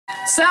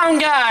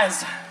Sound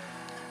guys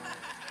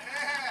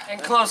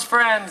and close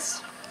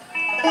friends.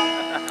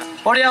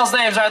 What are y'all's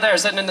names right there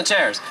sitting in the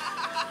chairs?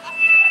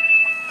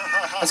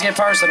 Let's get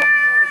personal.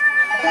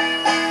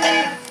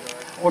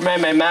 We're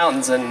Man-Made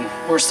Mountains and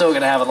we're still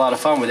gonna have a lot of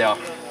fun with y'all.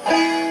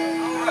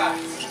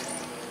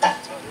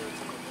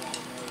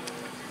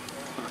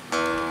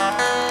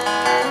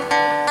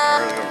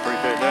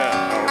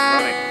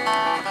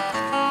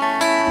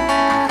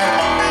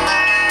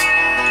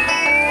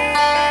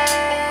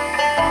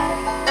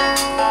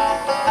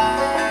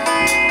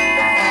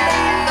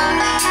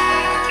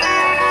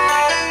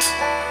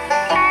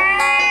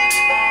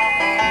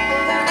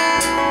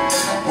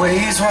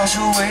 Waves wash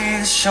away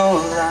the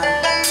shoreline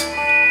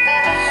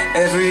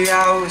every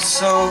hour or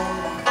so.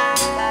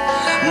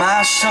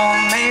 My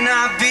shore may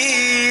not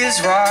be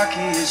as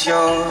rocky as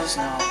yours,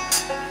 no.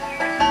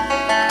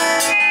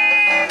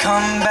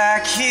 Come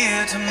back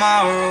here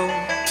tomorrow,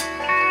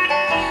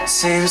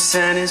 same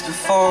sun as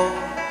before.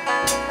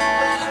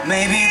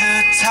 Maybe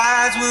the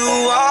tides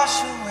will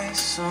wash away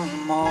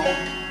some more.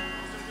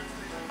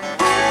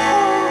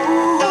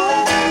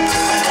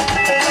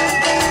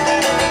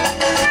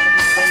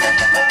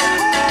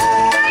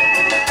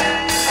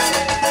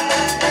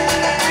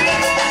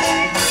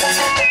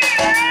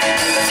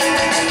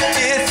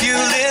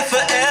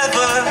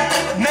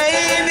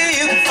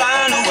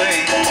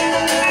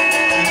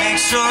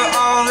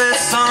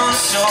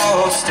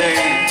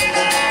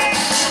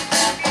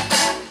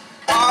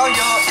 All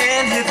your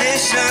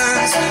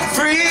inhibitions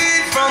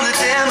freed from the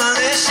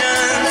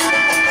demolition,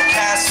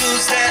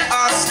 castles that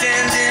are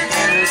standing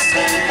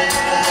innocent,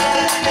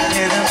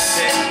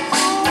 innocent.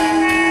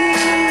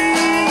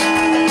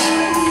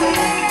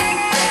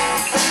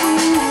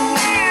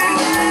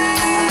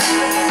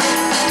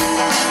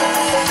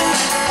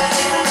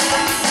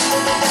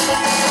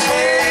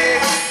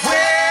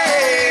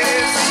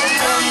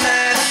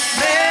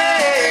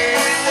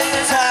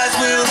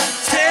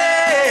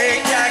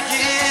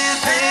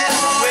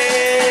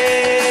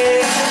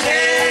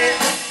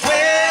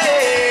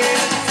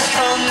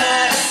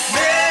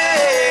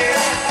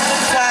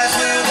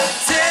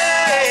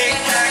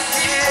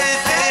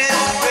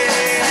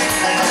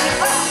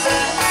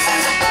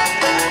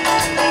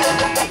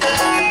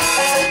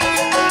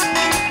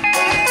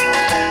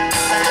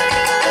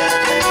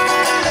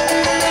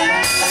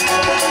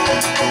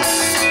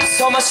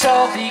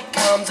 Shore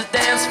becomes a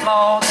dance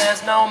floor.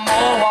 There's no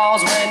more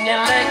walls when you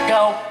let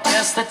go.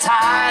 Just the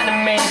tide of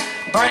me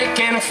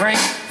breaking free,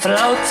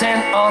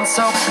 floating on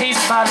so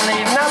peacefully.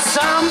 Now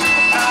some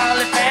call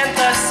it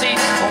fantasy,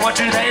 but what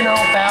do they know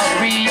about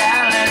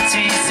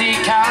reality? See,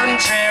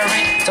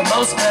 contrary to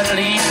most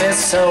belief, it's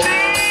so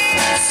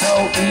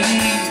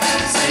easy.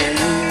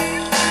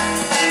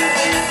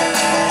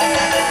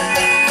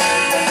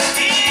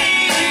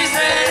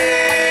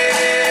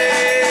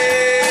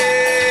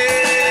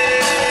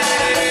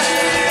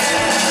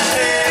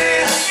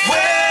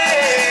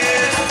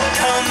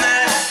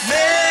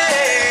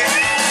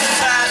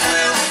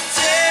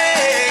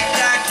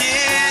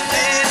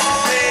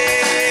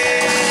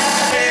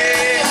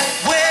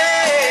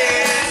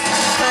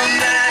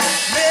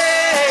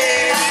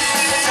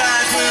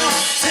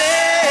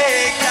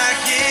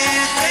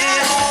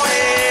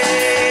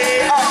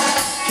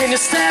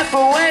 Step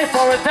away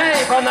for a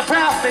day from the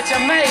profit you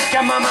make.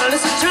 Mama,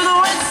 listen to the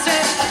wind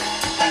say.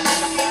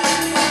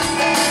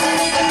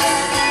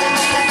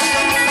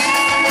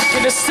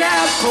 Can you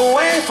step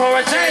away for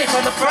a day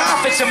from the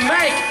profit you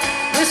make?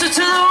 Listen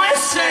to the wind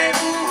say.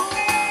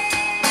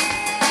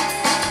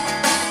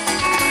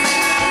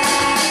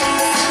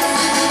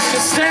 Can you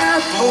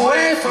step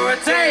away for a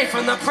day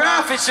from the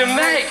profit you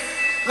make?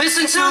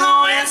 Listen to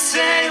the wind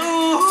say.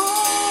 Ooh.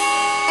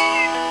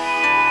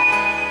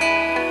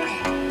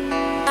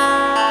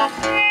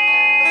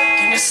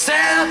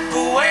 Step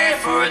away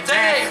for a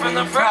day from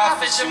the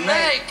profits you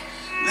make.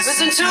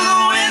 Listen to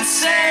the wind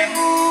say,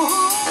 ooh.